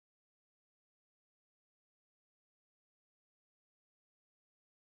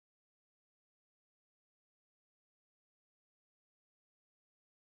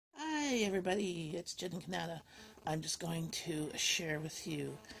Hi everybody, it's Jenn and Kanata. I'm just going to share with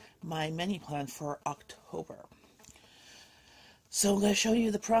you my menu plan for October. So I'm going to show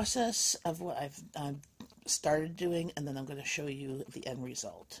you the process of what I've started doing, and then I'm going to show you the end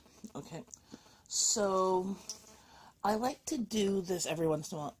result. Okay, so I like to do this every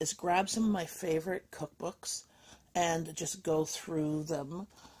once in a while, is grab some of my favorite cookbooks and just go through them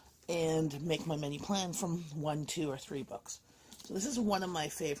and make my menu plan from 1, 2, or 3 books. So this is one of my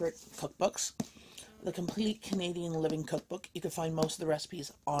favorite cookbooks, the Complete Canadian Living Cookbook. You can find most of the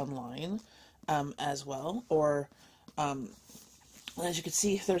recipes online as well, or as you can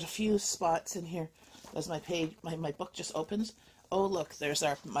see, there's a few spots in here. As my page, my book just opens. Oh look, there's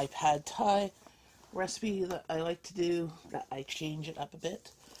my pad thai recipe that I like to do, that I change it up a bit.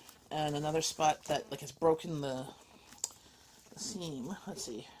 And another spot that like has broken the seam. Let's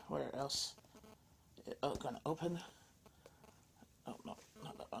see, where else? Gonna open. Oh no,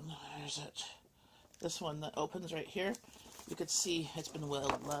 not that one. There's it. This one that opens right here. You could see it's been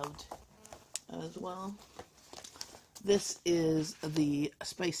well loved as well. This is the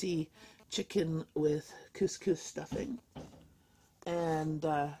spicy chicken with couscous stuffing. And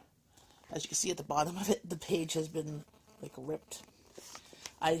as you can see at the bottom of it, the page has been like ripped.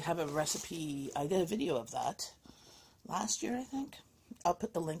 I have a recipe, I did a video of that last year, I think. I'll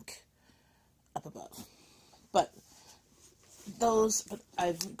put the link up above. But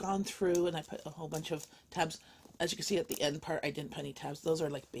I've gone through and I put a whole bunch of tabs. As you can see at the end part, I didn't put any tabs. Those are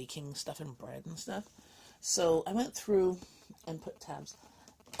like baking stuff and bread and stuff. So I went through and put tabs.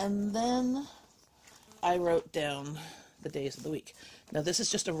 And then I wrote down the days of the week. Now this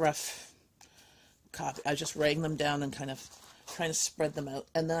is just a rough copy. I was just writing them down and kind of trying to spread them out.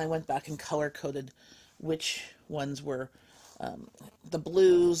 And then I went back and color-coded which ones were, the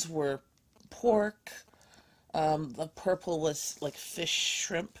blues were pork, the purple was like fish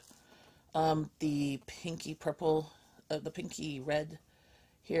shrimp, the pinky purple, the pinky red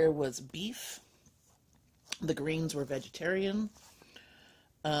here was beef, the greens were vegetarian,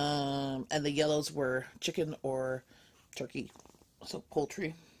 and the yellows were chicken or turkey, so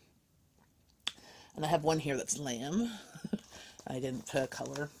poultry. And I have one here that's lamb. I didn't put a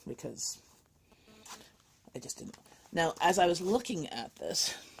color because I just didn't. Now, as I was looking at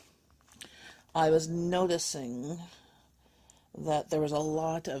this, I was noticing that there was a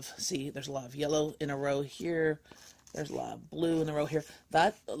lot of, see, there's a lot of yellow in a row here. There's a lot of blue in a row here.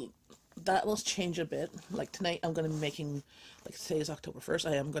 That will change a bit. Like tonight, I'm going to be making, like today is October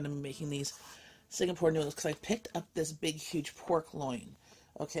 1st, I am going to be making these Singapore noodles because I picked up this big, huge pork loin.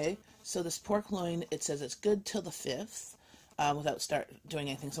 Okay, so this pork loin, it says it's good till the 5th without start doing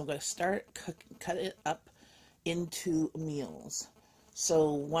anything. So I'm going to cut it up into meals.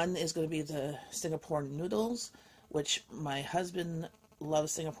 So one is going to be the Singapore noodles, which my husband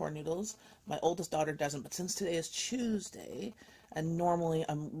loves Singapore noodles. My oldest daughter doesn't, but since today is Tuesday, and normally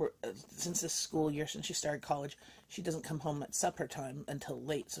since this school year, since she started college, she doesn't come home at supper time until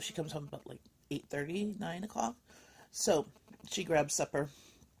late. So she comes home about like 8:30, 9 o'clock. So she grabs supper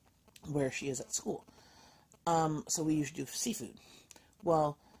where she is at school. So we usually do seafood.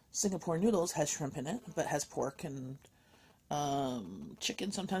 Well, Singapore noodles has shrimp in it, but has pork and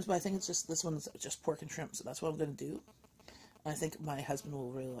chicken sometimes, but I think it's just, this one's just pork and shrimp, so that's what I'm going to do. I think my husband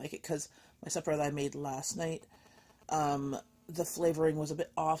will really like it, because my supper that I made last night, the flavoring was a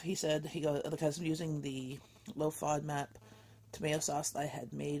bit off. He said, because I'm using the low FODMAP tomato sauce that I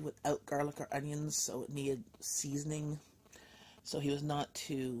had made without garlic or onions, so it needed seasoning, so he was not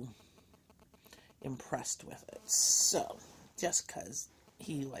too impressed with it. So, just because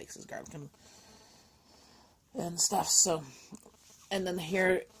he likes his garlic and stuff. So, and then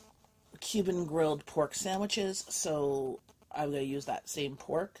here, Cuban grilled pork sandwiches. So I'm going to use that same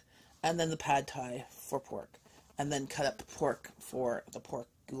pork, and then the pad thai for pork, and then cut up pork for the pork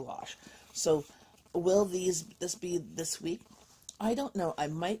goulash. So will this be this week? I don't know. I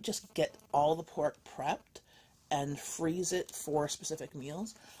might just get all the pork prepped and freeze it for specific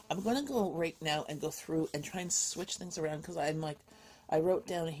meals. I'm going to go right now and go through and try and switch things around, because I'm like, I wrote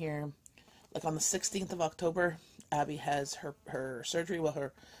down here, like on the 16th of October, Abby has her surgery,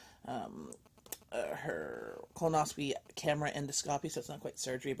 well, her colonoscopy camera endoscopy, so it's not quite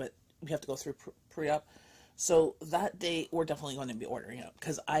surgery, but we have to go through pre-op. So that day, we're definitely going to be ordering it,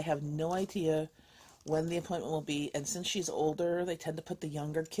 because I have no idea when the appointment will be, and since she's older, they tend to put the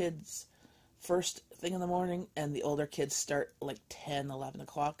younger kids first thing in the morning, and the older kids start like 10, 11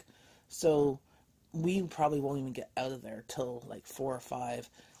 o'clock, so we probably won't even get out of there till like 4 or 5.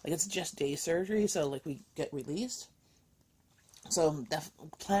 Like, it's just day surgery, so like we get released. So I'm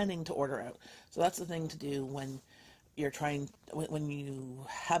planning to order out. So that's the thing to do when you're trying, when you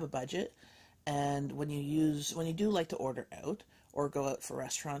have a budget, and when you do like to order out or go out for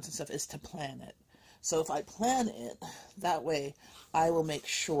restaurants and stuff, is to plan it. So if I plan it that way, I will make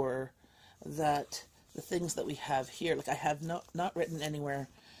sure that the things that we have here, like I have not written anywhere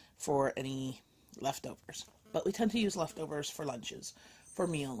for any leftovers, but we tend to use leftovers for lunches, for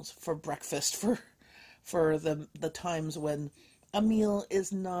meals, for breakfast, for the times when a meal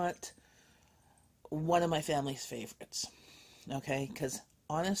is not one of my family's favorites. Okay, because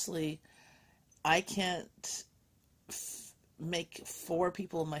honestly, I can't make 4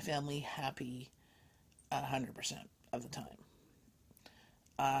 people in my family happy 100% of the time.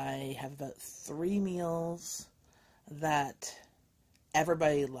 I have about 3 meals that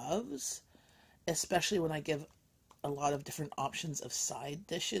everybody loves, especially when I give a lot of different options of side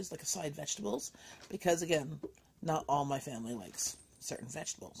dishes, like side vegetables, because again, not all my family likes certain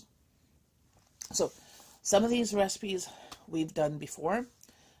vegetables. So some of these recipes we've done before,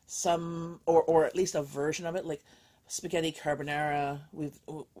 some, or at least a version of it, like spaghetti carbonara,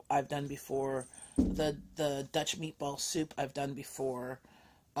 I've done before. The Dutch meatball soup I've done before.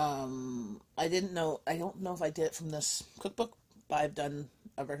 I don't know if I did it from this cookbook, but I've done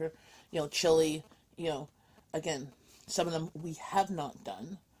a version. Chili, again, some of them we have not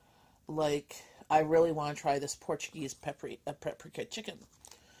done. Like, I really want to try this Portuguese paprika chicken.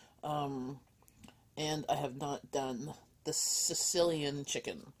 And I have not done the Sicilian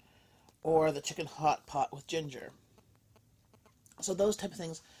chicken or the chicken hot pot with ginger. So those type of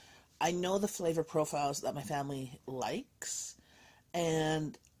things, I know the flavor profiles that my family likes,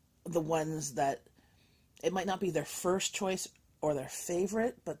 and the ones that it might not be their first choice or their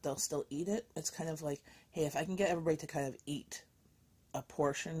favorite, but they'll still eat it. It's kind of like, hey, if I can get everybody to kind of eat a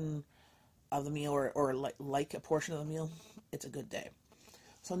portion of the meal, or like a portion of the meal, it's a good day.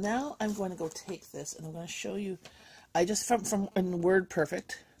 So now I'm going to go take this and I'm going to show you. I just, from in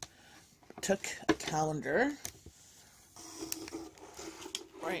WordPerfect, took a calendar.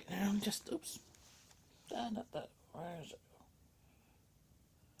 Right now, oops. Not that. Where is it?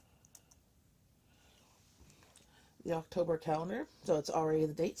 The October calendar. So it's already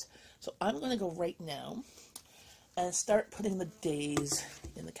the dates. So I'm going to go right now and start putting the days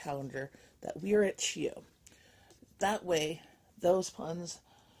in the calendar that we're at Chio. That way, those puns,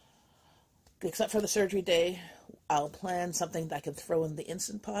 except for the surgery day, I'll plan something that I can throw in the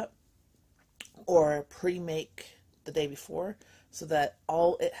Instant Pot or pre-make the day before, so that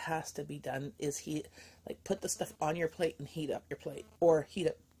all it has to be done is put the stuff on your plate and heat up your plate, or heat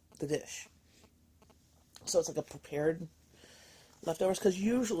up the dish. So it's like a prepared leftovers, because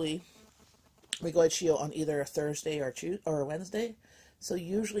usually we go to Chio on either a Thursday or a Wednesday. So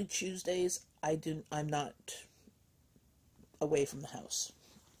usually Tuesdays I'm not away from the house.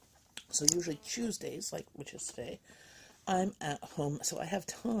 So usually Tuesdays, which is today, I'm at home, so I have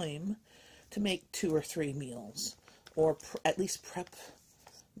time to make 2 or 3 meals, or at least prep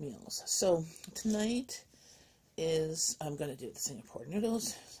meals. So tonight I'm going to do the Singapore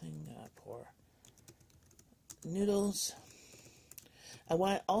noodles. And what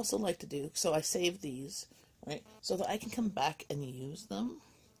I also like to do, so I save these, right, so that I can come back and use them.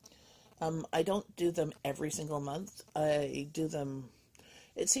 I don't do them every single month. I do them,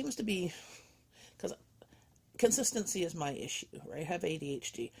 it seems to be, because consistency is my issue, right? I have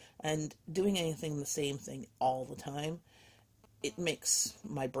ADHD, and doing anything the same thing all the time, it makes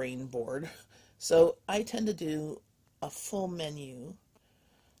my brain bored. So I tend to do a full menu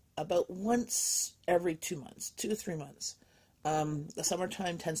about once every 2 months, 2 to 3 months. The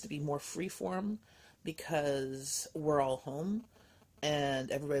summertime tends to be more freeform because we're all home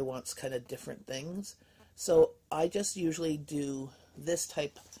and everybody wants kind of different things. So I just usually do this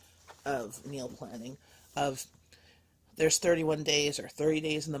type of meal planning of, there's 31 days or 30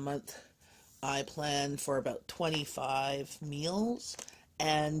 days in the month. I plan for about 25 meals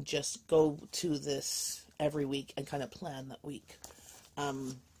and just go to this every week and kind of plan that week.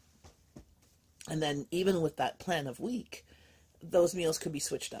 And then even with that plan of week, those meals could be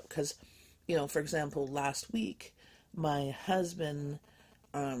switched up. Because, for example, last week, my husband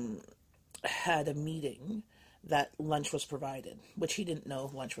had a meeting that lunch was provided, which he didn't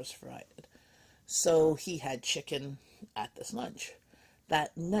know lunch was provided. So he had chicken at this lunch.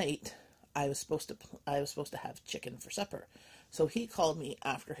 That night, I was supposed to have chicken for supper. So he called me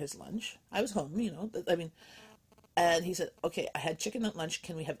after his lunch. I was home, and he said, okay, I had chicken at lunch.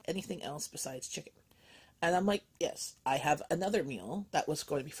 Can we have anything else besides chicken? And I'm like, yes, I have another meal that was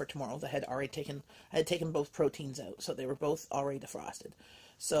going to be for tomorrow that I had taken both proteins out. So they were both already defrosted.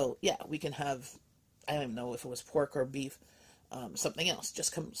 So yeah, we can have, I don't even know if it was pork or beef, something else,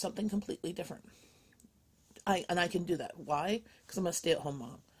 just something completely different. I can do that. Why? Because I'm a stay-at-home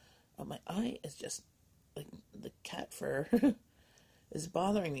mom. My eye is just like the cat fur is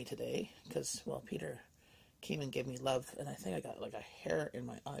bothering me today because, well, Peter came and gave me love, and I think I got like a hair in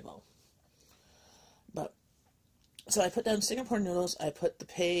my eyeball. But so I put down Singapore noodles. I put the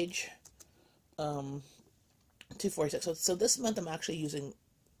page 246. So this month I'm actually using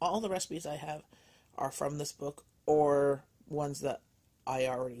all the recipes I have are from this book or ones that I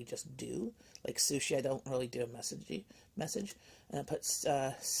already just do. Like sushi, I don't really do a message. And I put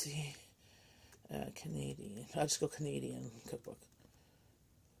Canadian. I'll just go Canadian cookbook.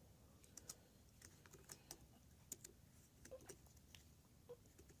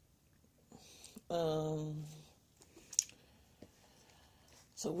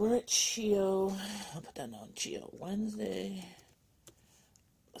 So we're at Chio. I'll put that on Chio Wednesday,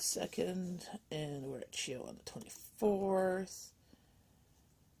 the 2nd, and we're at Chio on the 24th.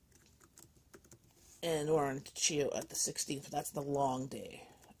 And we're on Chio at the 16th. That's the long day.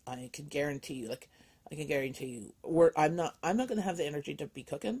 I can guarantee you, I'm not going to have the energy to be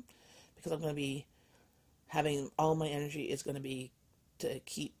cooking because I'm going to be having all my energy is going to be to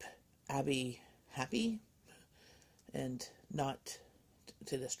keep Abby happy and not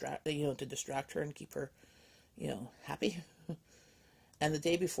to distract her and keep her, happy. And the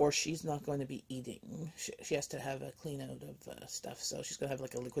day before, she's not going to be eating. She has to have a clean out of stuff, so she's going to have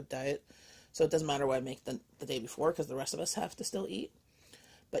like a liquid diet. So it doesn't matter what I make the day before because the rest of us have to still eat.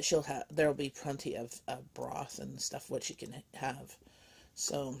 But there'll be plenty of broth and stuff what she can have.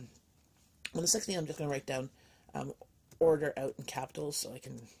 So on the 16th, I'm just going to write down order out in capitals so I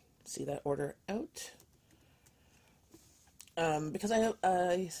can see that order out. Because I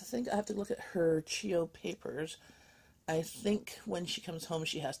think I have to look at her Chio papers. I think when she comes home,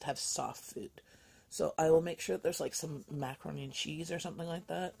 she has to have soft food. So I will make sure that there's like some macaroni and cheese or something like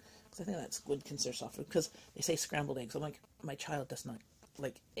that. Because I think that's good considered soft food. Because they say scrambled eggs. I'm like, my child does not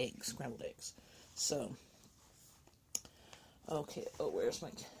like eggs, scrambled eggs. So, okay. Oh, where's my...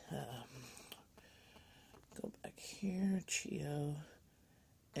 go back here. Chio.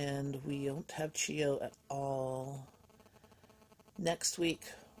 And we don't have Chio at all next week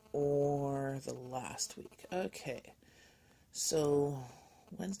or the last week. Okay. So,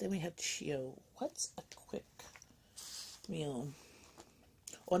 Wednesday we have Chio. What's a quick meal?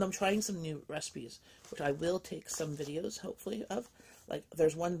 Oh, and I'm trying some new recipes, which I will take some videos, hopefully, of. Like,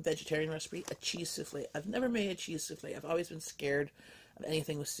 there's one vegetarian recipe, a cheese souffle. I've never made a cheese souffle. I've always been scared of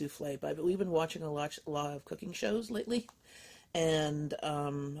anything with souffle, but we've been watching a lot of cooking shows lately, and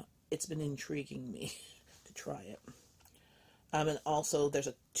it's been intriguing me to try it. And also, there's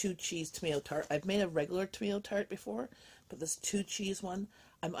a 2-cheese tomato tart. I've made a regular tomato tart before, but this 2-cheese one,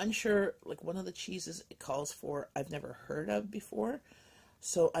 I'm unsure, like, one of the cheeses it calls for I've never heard of before.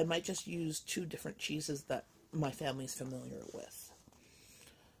 So I might just use 2 different cheeses that my family's familiar with.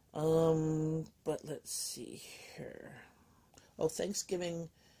 But let's see here. Oh, Thanksgiving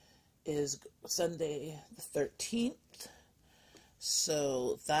is Sunday the 13th.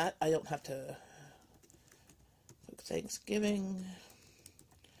 So that I don't have to cook Thanksgiving.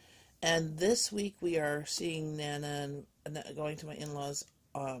 And this week we are seeing Nana and going to my in-laws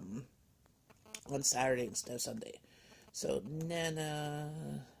on Saturday instead of Sunday. So Nana,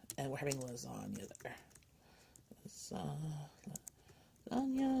 and we're having lasagna there.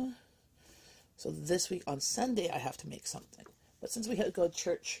 Lasagna. So this week on Sunday I have to make something. But since we had to go to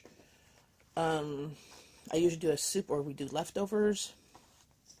church, I usually do a soup or we do leftovers.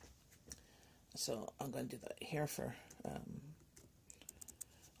 So I'm going to do that here for...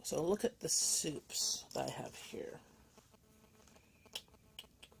 so look at the soups that I have here.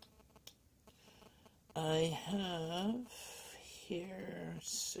 I have here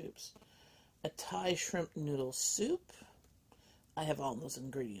soups. A Thai shrimp noodle soup. I have all those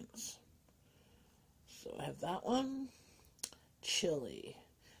ingredients. So I have that one. Chili.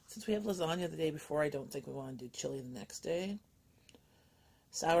 Since we have lasagna the day before, I don't think we want to do chili the next day.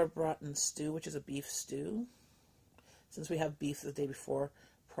 Sour braten stew, which is a beef stew. Since we have beef the day before,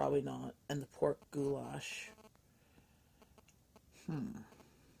 probably not. And the pork goulash.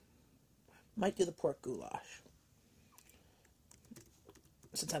 Might do the pork goulash.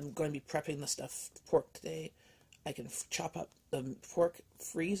 Since I'm going to be prepping the stuffed pork today, I can chop up the pork,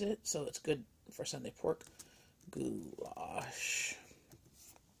 freeze it, so it's good for Sunday. Pork goulash.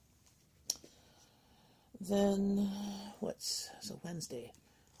 Then, so Wednesday.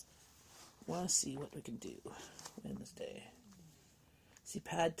 Want to see what we can do Wednesday. See,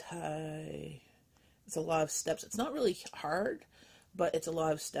 pad thai. It's a lot of steps. It's not really hard, but it's a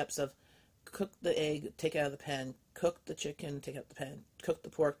lot of steps of cook the egg, take it out of the pan, cook the chicken, take it out of the pan, cook the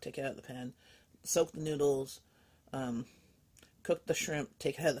pork, take it out of the pan, soak the noodles, cook the shrimp,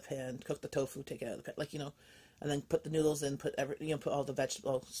 take it out of the pan, cook the tofu, take it out of the pan, like, and then put the noodles in, put all the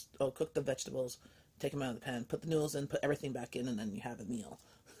vegetables, cook the vegetables, take them out of the pan, put the noodles in, put everything back in, and then you have a meal.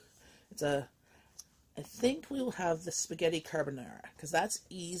 I think we will have the spaghetti carbonara, because that's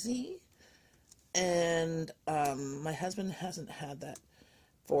easy, and my husband hasn't had that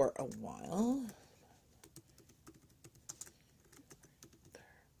for a while.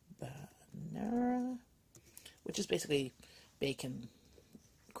 Carbonara, which is basically bacon,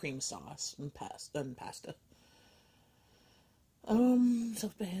 cream sauce, and pasta. So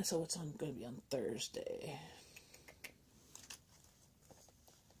it's going to be on Thursday.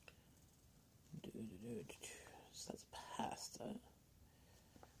 So that's pasta.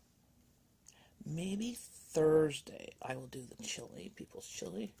 Maybe Thursday I will do the chili, people's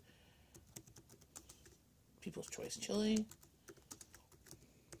choice chili.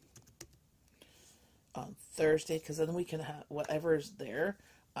 On Thursday, because then we can have whatever's there,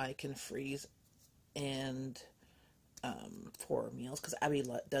 I can freeze and for meals, because Abby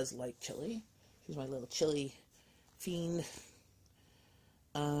does like chili. She's my little chili fiend.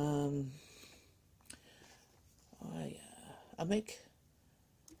 Oh yeah, I'll make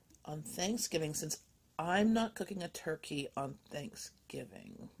on Thanksgiving, since I'm not cooking a turkey on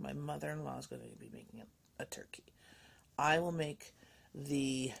Thanksgiving. My mother-in-law is going to be making a turkey. I will make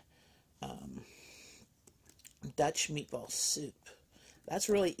the Dutch meatball soup. That's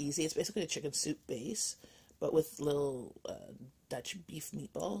really easy. It's basically a chicken soup base, but with little Dutch beef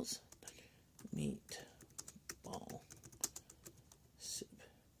meatballs. Meatball soup.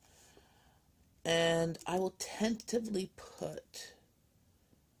 And I will tentatively put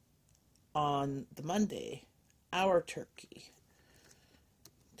on the Monday our turkey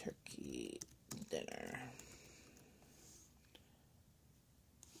dinner.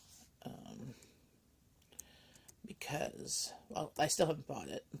 Because, well, I still haven't bought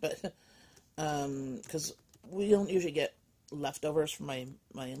it, but because we don't usually get leftovers from my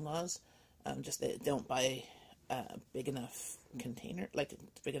in-laws. Just they don't buy a big enough container, like a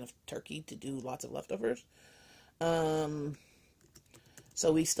big enough turkey to do lots of leftovers.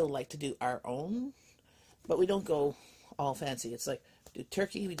 So we still like to do our own, but we don't go all fancy. It's like we do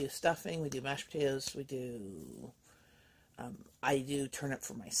turkey, we do stuffing, we do mashed potatoes, we do I do turnip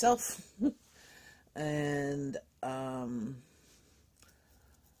for myself. And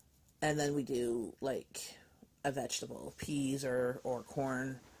then we do like a vegetable, peas or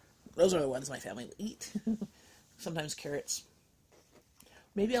corn. Those are the ones my family will eat. Sometimes carrots.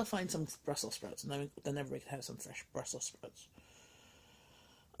 Maybe I'll find some Brussels sprouts, and then everybody can have some fresh Brussels sprouts.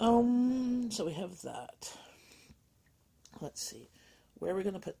 So we have that. Let's see. Where are we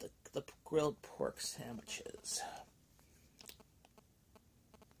going to put the grilled pork sandwiches?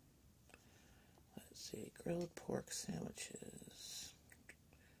 Let's see. Grilled pork sandwiches.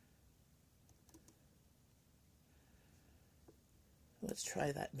 Let's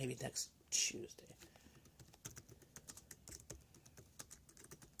try that maybe next Tuesday.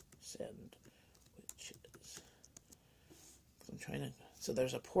 Sandwiches. I'm trying to... So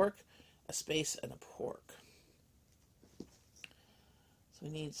there's a pork, a space, and a pork. So we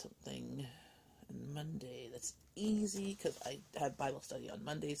need something on Monday that's easy, because I have Bible study on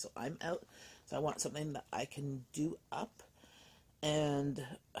Monday, so I'm out. So I want something that I can do up and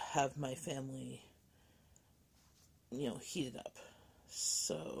have my family, heat it up.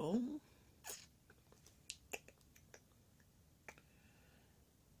 So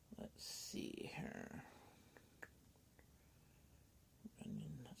let's see here.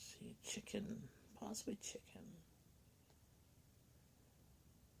 Let's see, chicken, possibly chicken.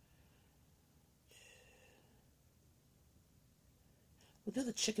 We'll do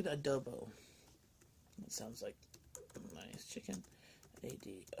the chicken adobo. That sounds like nice. Chicken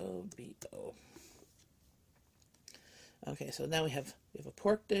adobo. Okay, so now we have a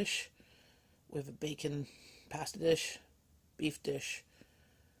pork dish, we have a bacon pasta dish, beef dish.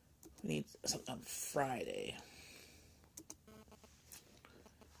 We need something on Friday.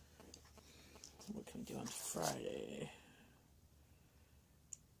 What can we do on Friday?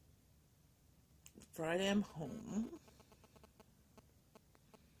 Friday I'm home.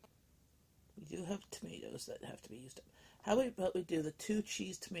 We do have tomatoes that have to be used up. How about we do the 2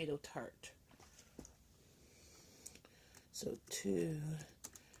 cheese tomato tart? So 2,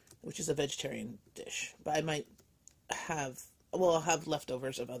 which is a vegetarian dish. But I might have, I'll have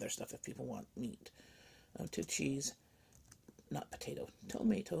leftovers of other stuff if people want meat. 2 cheese, not potato,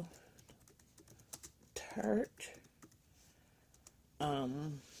 tomato tart.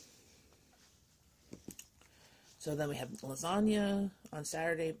 So then we have lasagna on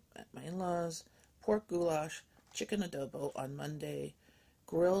Saturday at my in-laws. pork goulash, chicken adobo on Monday,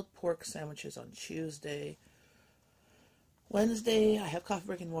 grilled pork sandwiches on Tuesday. Wednesday, I have coffee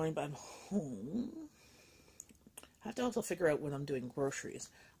break in the morning, but I'm home. I have to also figure out when I'm doing groceries.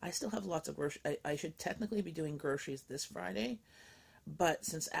 I still have lots of groceries. I should technically be doing groceries this Friday, but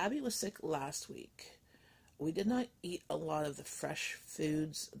since Abby was sick last week, we did not eat a lot of the fresh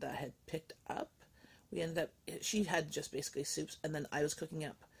foods that I had picked up. We ended up, she had just basically soups, and then I was cooking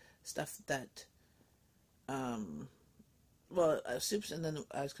up stuff that, soups, and then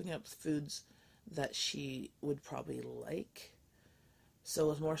I was cooking up foods that she would probably like. So it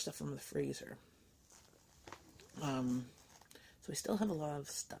was more stuff from the freezer. So we still have a lot of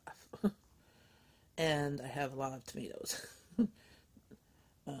stuff. And I have a lot of tomatoes.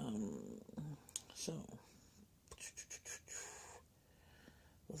 So,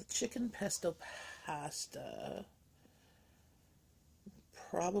 well, the chicken pesto pasta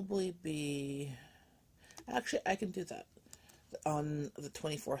probably be... Actually, I can do that on the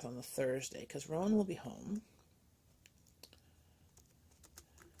 24th, on the Thursday, because Rowan will be home.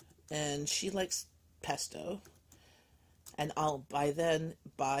 And she likes pesto. And I'll by then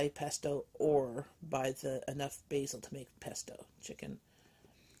buy pesto or buy enough basil to make pesto. Chicken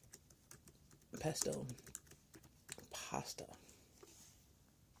pesto pasta.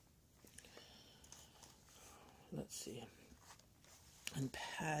 Let's see. And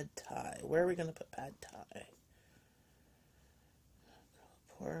pad thai. Where are we going to put pad thai?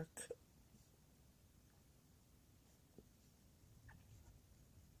 Pork.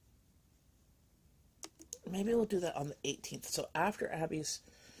 Maybe we'll do that on the 18th. So after Abby's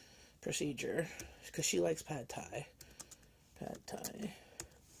procedure, because she likes pad thai. Pad thai.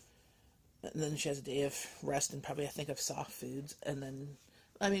 And then she has a day of rest and probably, I think, of soft foods. And then,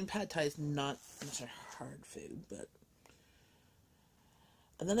 I mean, pad thai is not necessarily hard food, but...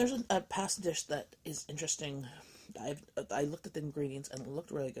 And then there's a pasta dish that is interesting. I looked at the ingredients and it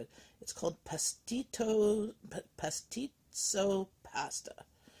looked really good. It's called pastizo pasta.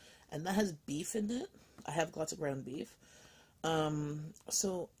 And that has beef in it. I have lots of ground beef.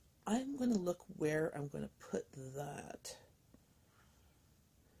 So I'm going to look where I'm going to put that.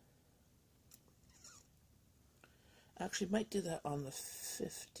 Actually, might do that on the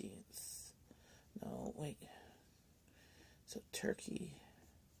 15th. No, wait. So turkey.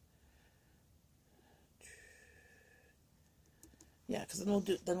 Yeah, because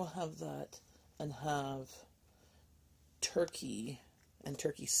then we'll have that and have turkey and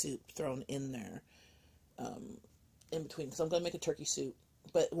turkey soup thrown in there in between. Because I'm going to make a turkey soup,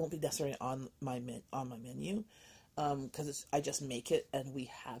 but it won't be necessarily on my menu because I just make it and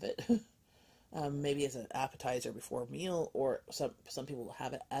we have it. Maybe as an appetizer before a meal, or some people will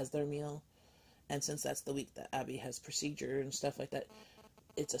have it as their meal. And since that's the week that Abby has procedure and stuff like that,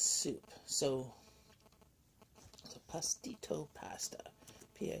 it's a soup. So pastizo pasta.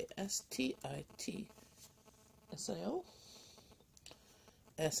 P-A-S-T-I-T-S-I-O?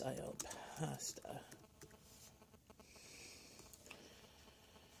 S-I-O pasta.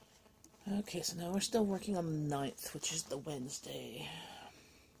 Okay, so now we're still working on the 9th, which is the Wednesday.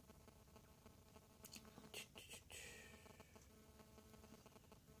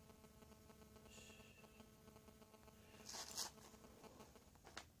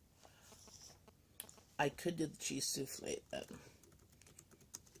 I could do the cheese souffle then.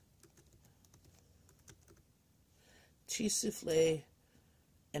 Cheese souffle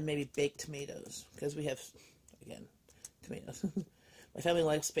and maybe baked tomatoes, because we have, again, tomatoes. My family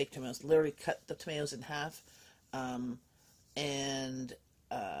likes baked tomatoes. Literally cut the tomatoes in half and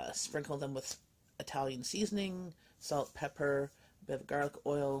sprinkle them with Italian seasoning, salt, pepper, a bit of garlic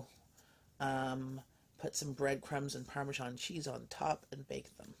oil, put some breadcrumbs and Parmesan cheese on top, and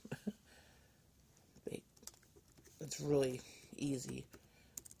bake them. It's really easy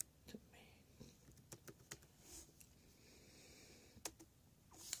to make.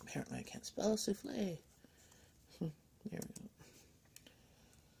 Apparently I can't spell souffle. There we go.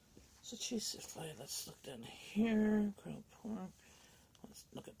 So cheese souffle, let's look down here. Grilled pork. Let's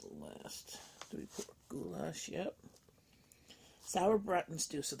look at the list. Do we put goulash? Yep. Sauerbraten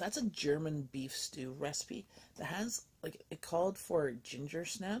stew. So that's a German beef stew recipe that has, like, it called for ginger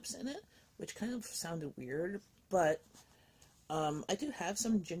snaps in it, which kind of sounded weird. But I do have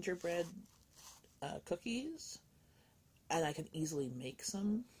some gingerbread cookies, and I can easily make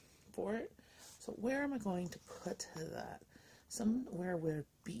some for it. So where am I going to put that? Somewhere where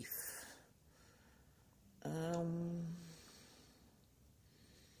beef.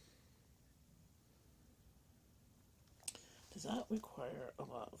 Does that require a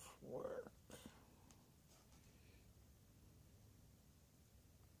lot of work?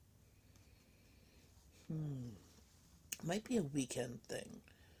 Might be a weekend thing.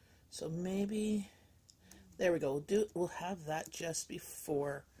 So maybe, there we go. We'll have that just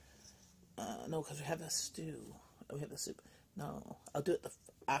before, no, because we have a stew. We have the soup. No, I'll do it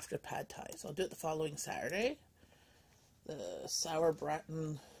after pad thai. So I'll do it the following Saturday. The sour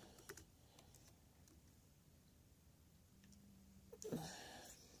braten.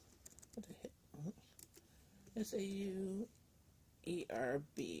 What did I hit?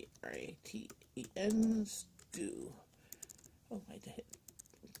 SAUERBRATEN stew. Oh, I hit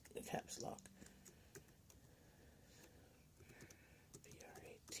the caps lock.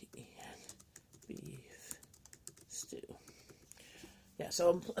 BRATEN beef stew. Yeah,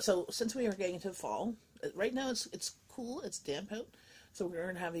 so since we are getting into fall, right now it's cool, it's damp out, so we're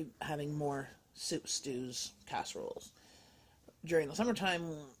going to having more soup, stews, casseroles. During the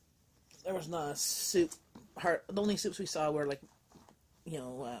summertime, there was not a soup. The only soups we saw were like,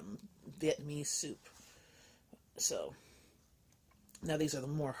 Vietnamese soup. So now these are the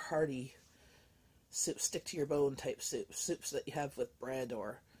more hearty soup, stick to your bone type soups that you have with bread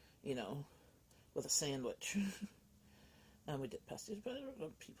or, with a sandwich. And we did pasties, but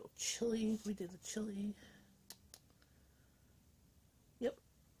people chili. We did the chili. Yep,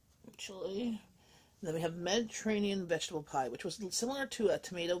 chili. And then we have Mediterranean vegetable pie, which was similar to a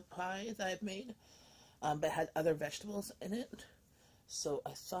tomato pie that I've made, but had other vegetables in it. So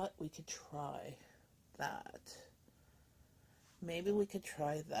I thought we could try that. Maybe we could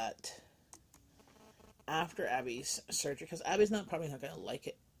try that after Abby's surgery, because Abby's probably not going to like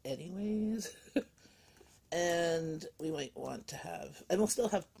it anyways. And we might want to have, and we'll still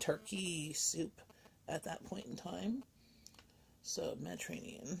have turkey soup at that point in time. So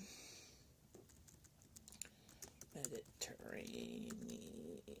Mediterranean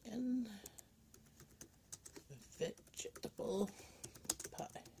vegetable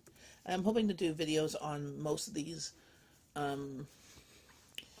pie. I'm hoping to do videos on most of these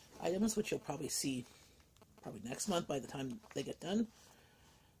items, which you'll probably see next month by the time they get done.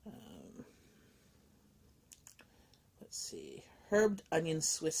 Let's see. Herbed onion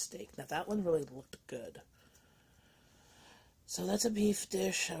Swiss steak. Now that one really looked good. So that's a beef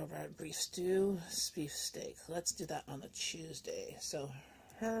dish, beef stew, beef steak. Let's do that on a Tuesday. So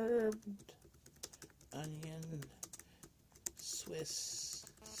herbed onion Swiss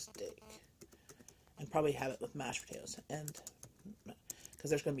steak. And probably have it with mashed potatoes. And because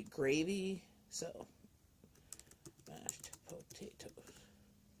there's going to be gravy, so mashed potatoes.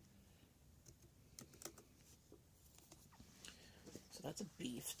 So that's a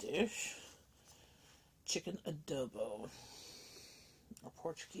beef dish. Chicken adobo. Or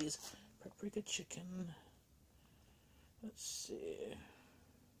Portuguese paprika chicken. Let's see.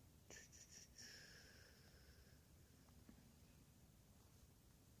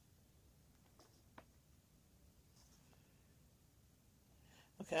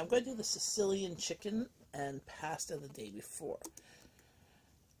 Okay, I'm going to do the Sicilian chicken and pasta the day before.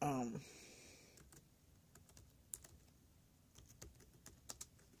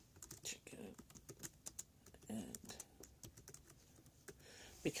 Chicken and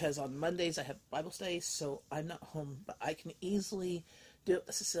because on Mondays I have Bible study, so I'm not home, but I can easily do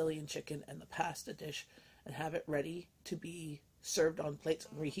the Sicilian chicken and the pasta dish and have it ready to be served on plates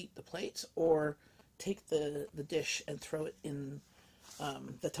and reheat the plates, or take the dish and throw it in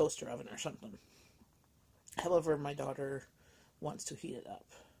the toaster oven or something. However, my daughter wants to heat it up.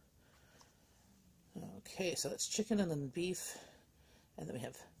 Okay, so it's chicken and then beef, and then we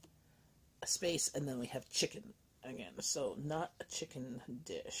have a space, and then we have chicken again. So not a chicken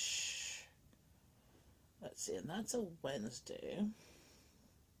dish. Let's see, and that's a Wednesday.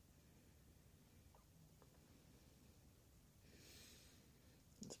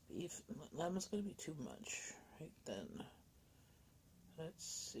 It's beef. Lamb is going to be too much right then. Let's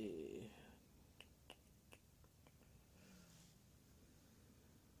see.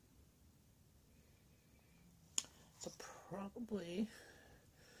 So probably,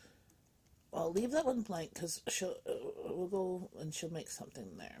 I'll leave that one blank because we'll go and she'll make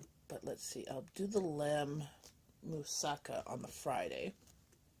something there. But let's see. I'll do the lamb moussaka on the Friday.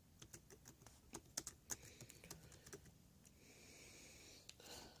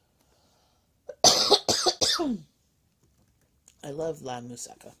 I love lamb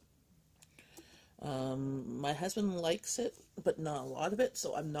moussaka. My husband likes it, but not a lot of it,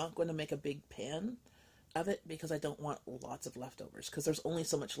 so I'm not going to make a big pan of it because I don't want lots of leftovers, because there's only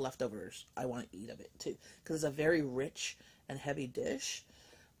so much leftovers I want to eat of it too, because it's a very rich and heavy dish,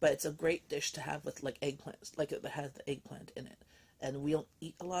 but it's a great dish to have with like eggplants, like it has the eggplant in it, and we don't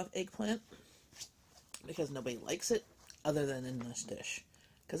eat a lot of eggplant because nobody likes it other than in this dish,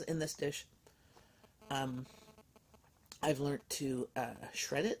 because in this dish I've learned to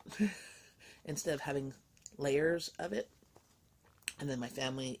shred it instead of having layers of it. And then my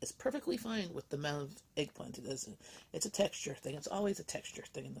family is perfectly fine with the amount of eggplant it is. It's a texture thing. It's always a texture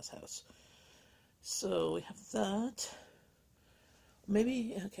thing in this house. So we have that.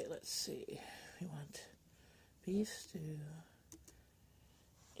 Maybe, okay, let's see. We want beef stew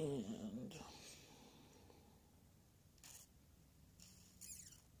and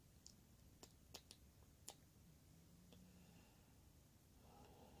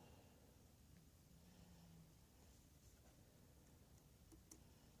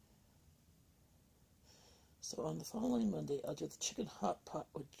so on the following Monday, I'll do the chicken hot pot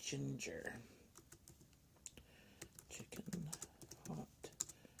with ginger. Chicken hot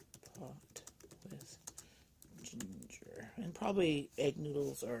pot with ginger. And probably egg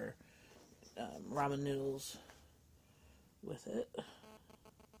noodles or ramen noodles with it.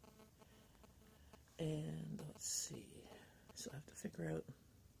 And let's see. So I have to figure out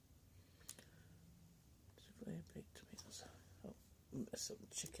baked tomatoes. Oh, some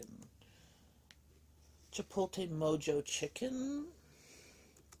chicken. Chipotle Mojo chicken.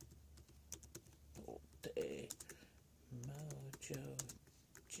 Chipotle Mojo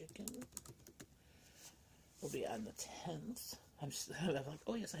chicken will be on the 10th. I'm like,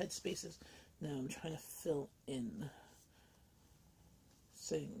 oh yes, I had spaces. Now I'm trying to fill in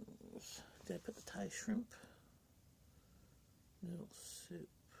things. Did I put the Thai shrimp? Noodle soup.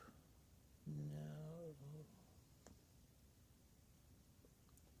 No.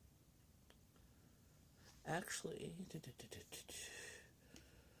 Actually,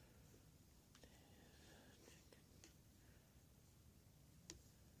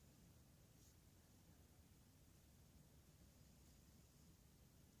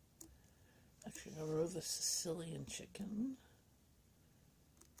 I'll remove the Sicilian chicken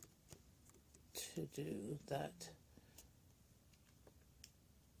to do that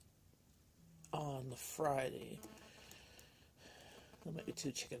on the Friday. There might be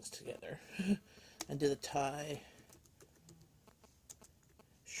 2 chickens together. And do the Thai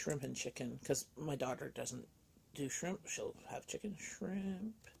shrimp and chicken, because my daughter doesn't do shrimp. She'll have chicken,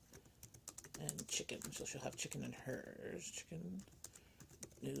 shrimp, and chicken. So she'll have chicken in hers. Chicken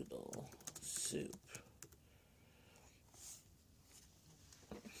noodle soup. Just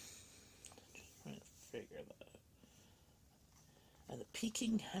trying to figure that out. And the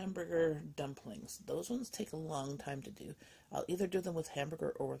Peking hamburger dumplings. Those ones take a long time to do. I'll either do them with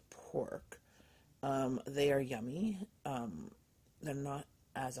hamburger or with pork. They are yummy. They're not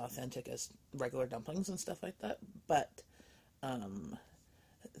as authentic as regular dumplings and stuff like that, but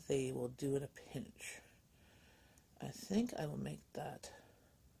they will do in a pinch. I think I will make that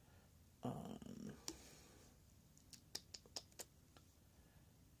on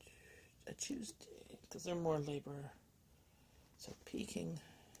a Tuesday, because they're more labor. So Peking.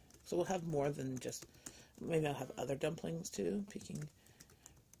 So we'll have more than just, maybe I'll have other dumplings too. Peking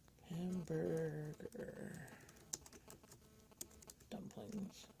hamburger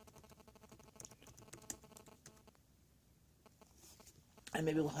dumplings. And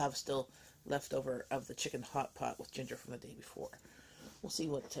maybe we'll have still leftover of the chicken hot pot with ginger from the day before. We'll see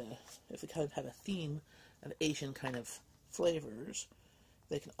what, if we kind of have a theme of Asian kind of flavors,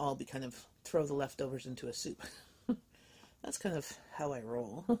 they can all be kind of throw the leftovers into a soup. That's kind of how I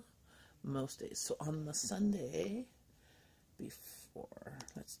roll most days. So on the Sunday before,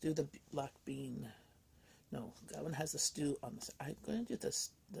 let's do the black bean. No, that one has the stew on the. I'm going to do this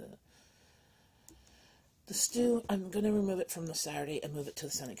the stew. I'm going to remove it from the Saturday and move it to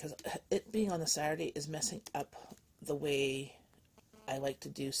the Sunday, because it being on the Saturday is messing up the way I like to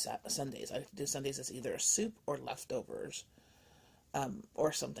do Sundays. I like to do Sundays as either a soup or leftovers,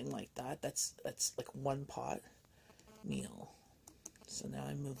 or something like that. That's like one pot meal. So now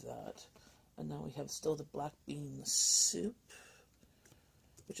I move that, and now we have still the black bean soup,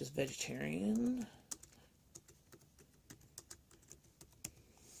 which is vegetarian.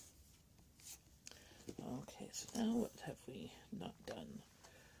 Okay, so now what have we not done?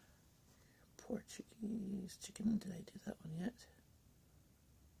 Portuguese chicken, did I do that one yet?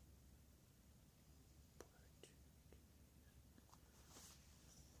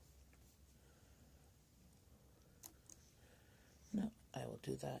 No, I will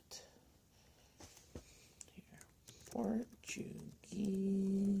do that here. Portuguese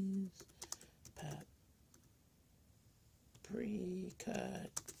paprika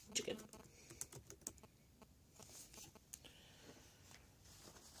chicken.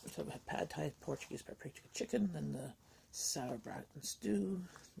 So we have pad Thai Portuguese paprika chicken, then the sauerbraten stew,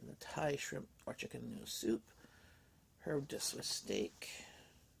 the Thai shrimp or chicken noodle soup, herb de Swiss steak,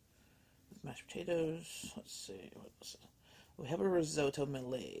 mashed potatoes. Let's see, what else? We have a risotto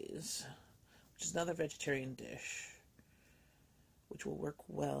malaise, which is another vegetarian dish, which will work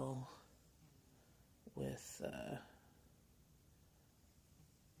well with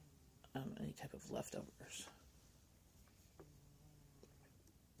any type of leftovers.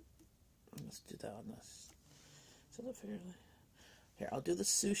 Let's do that on this. So the fairly here, I'll do the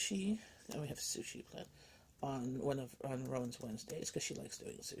sushi, and we have sushi planned on on Rowan's Wednesdays because she likes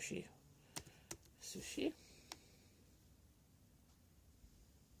doing sushi. Sushi.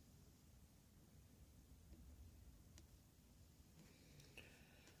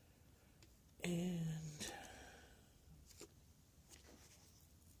 And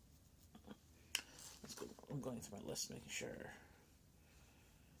let's go. I'm going through my list, making sure.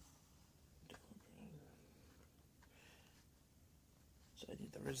 So I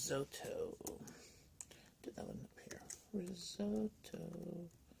need the risotto. Do that one up here. Risotto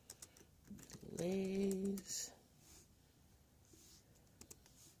glaze.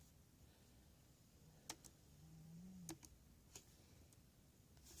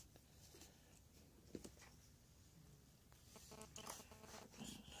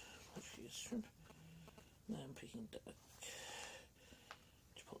 Portuguese shrimp. Lamb Peking duck.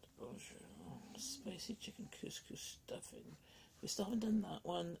 Chipotle spicy chicken couscous stuffing. We still haven't done that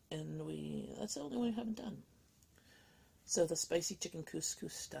one, and that's the only one we haven't done. So the spicy chicken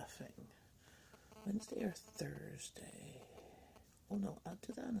couscous stuffing. Wednesday or Thursday? Oh no, I'll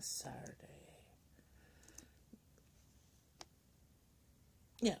do that on a Saturday.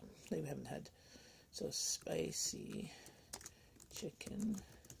 Yeah, we haven't had. So spicy chicken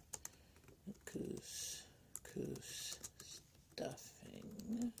couscous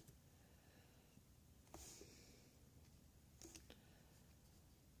stuffing.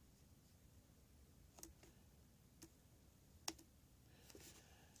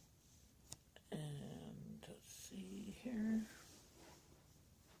 And let's see here.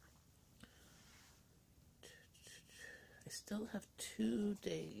 I still have 2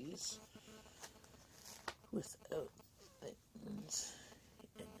 days without things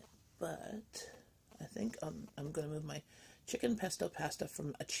in it, but I think I'm going to move my chicken pesto pasta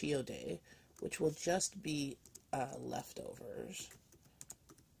from a Chio day, which will just be leftovers,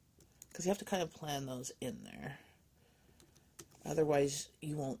 because you have to kind of plan those in there. Otherwise,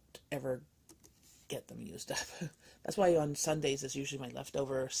 you won't ever get them used up. That's why on Sundays is usually my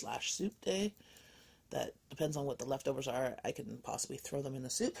leftover / soup day. That depends on what the leftovers are. I can possibly throw them in the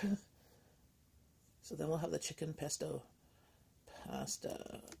soup. So then we'll have the chicken pesto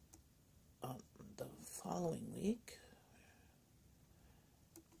pasta on the following week.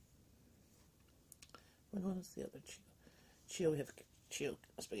 When was the other Chio? We have Chio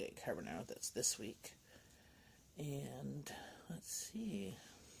spaghetti carbonara. That's this week. And let's see.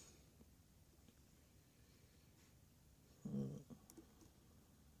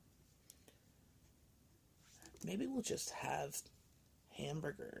 Maybe we'll just have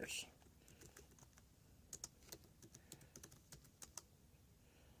hamburgers.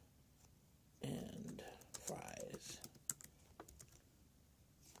 And fries.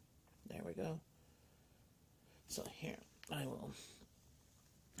 There we go. So here, I will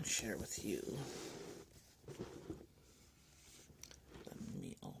share with you the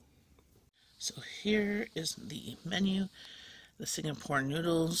meal. So here is the menu. The Singapore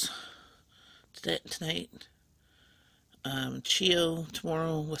noodles tonight. Chio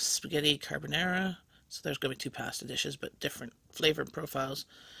tomorrow with spaghetti carbonara. So there's going to be 2 pasta dishes, but different flavor profiles.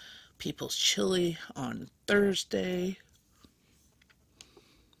 People's chili on Thursday.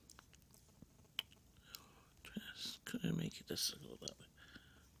 Could I make this a little that way?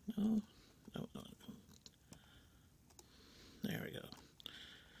 No. No. There we go.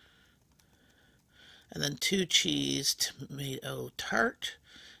 And then 2 cheese tomato tart.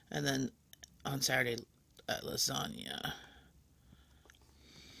 And then on Saturday, lasagna.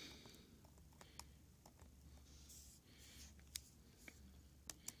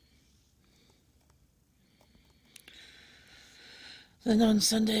 Then on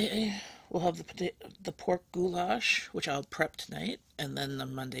Sunday, we'll have the pork goulash, which I'll prep tonight. And then the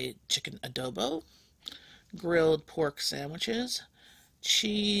Monday, chicken adobo. Grilled pork sandwiches.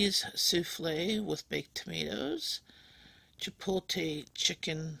 Cheese souffle with baked tomatoes. Chipotle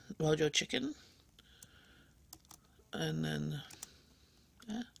chicken, mojo chicken. And then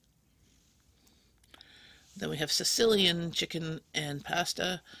we have Sicilian chicken and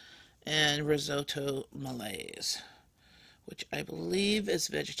pasta and risotto malaise, which I believe is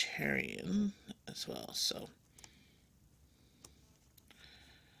vegetarian as well. So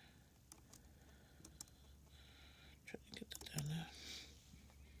try to get that down there.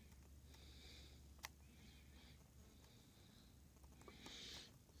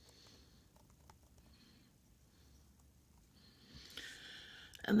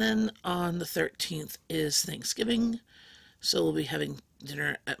 And then on the 13th is Thanksgiving. So we'll be having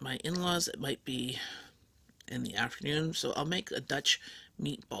dinner at my in-laws. It might be in the afternoon. So I'll make a Dutch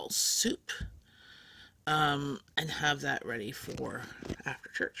meatball soup and have that ready for after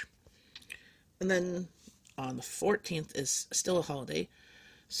church. And then on the 14th is still a holiday.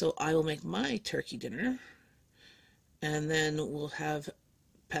 So I will make my turkey dinner. And then we'll have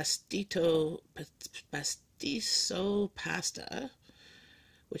pastiso pasta,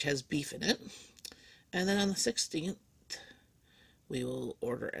 which has beef in it. And then on the 16th, we will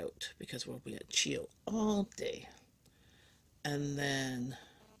order out because we'll be at Chio all day. And then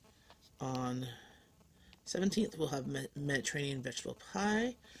on 17th, we'll have Mediterranean vegetable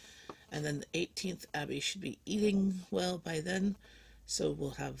pie. And then the 18th, Abby should be eating well by then. So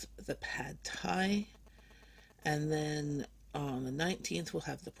we'll have the pad thai. And then on the 19th, we'll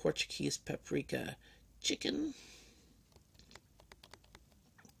have the Portuguese paprika chicken.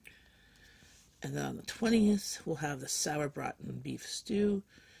 And then on the 20th, we'll have the sauerbraten beef stew.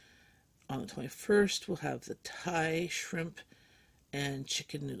 On the 21st, we'll have the Thai shrimp and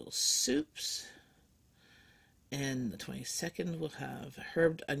chicken noodle soups. And the 22nd, we'll have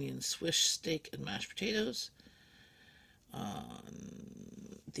herbed onion Swiss steak and mashed potatoes. On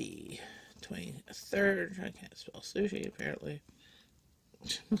the 23rd, I can't spell sushi apparently.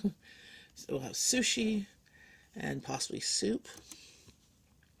 So we'll have sushi and possibly soup.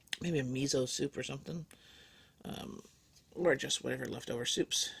 Maybe a miso soup or something. Or just whatever leftover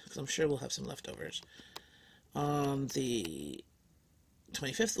soups, because I'm sure we'll have some leftovers. On the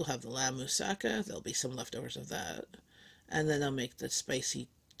 25th, we'll have the lamb moussaka. There'll be some leftovers of that. And then I'll make the spicy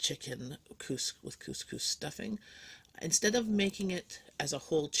chicken with couscous stuffing. Instead of making it as a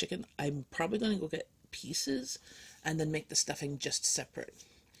whole chicken, I'm probably going to go get pieces and then make the stuffing just separate.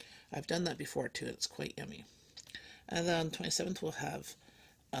 I've done that before too. It's quite yummy. And then on the 27th, we'll have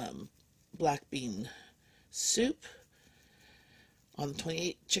black bean soup. On the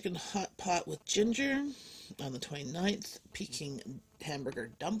 28th, chicken hot pot with ginger. On the 29th, Peking hamburger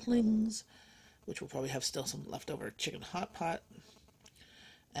dumplings, which will probably have still some leftover chicken hot pot.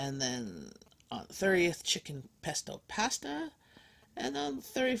 And then on the 30th, chicken pesto pasta. And on the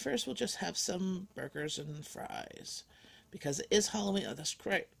 31st, we'll just have some burgers and fries. Because it is Halloween. Oh, that's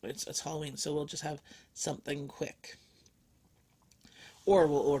great. It's Halloween, so we'll just have something quick. Or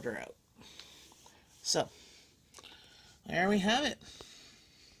we'll order out. So, there we have it.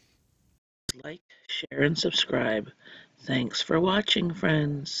 Like, share, and subscribe. Thanks for watching,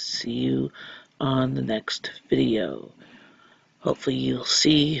 friends. See you on the next video. Hopefully you'll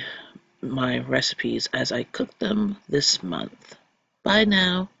see my recipes as I cook them this month. Bye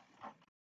now.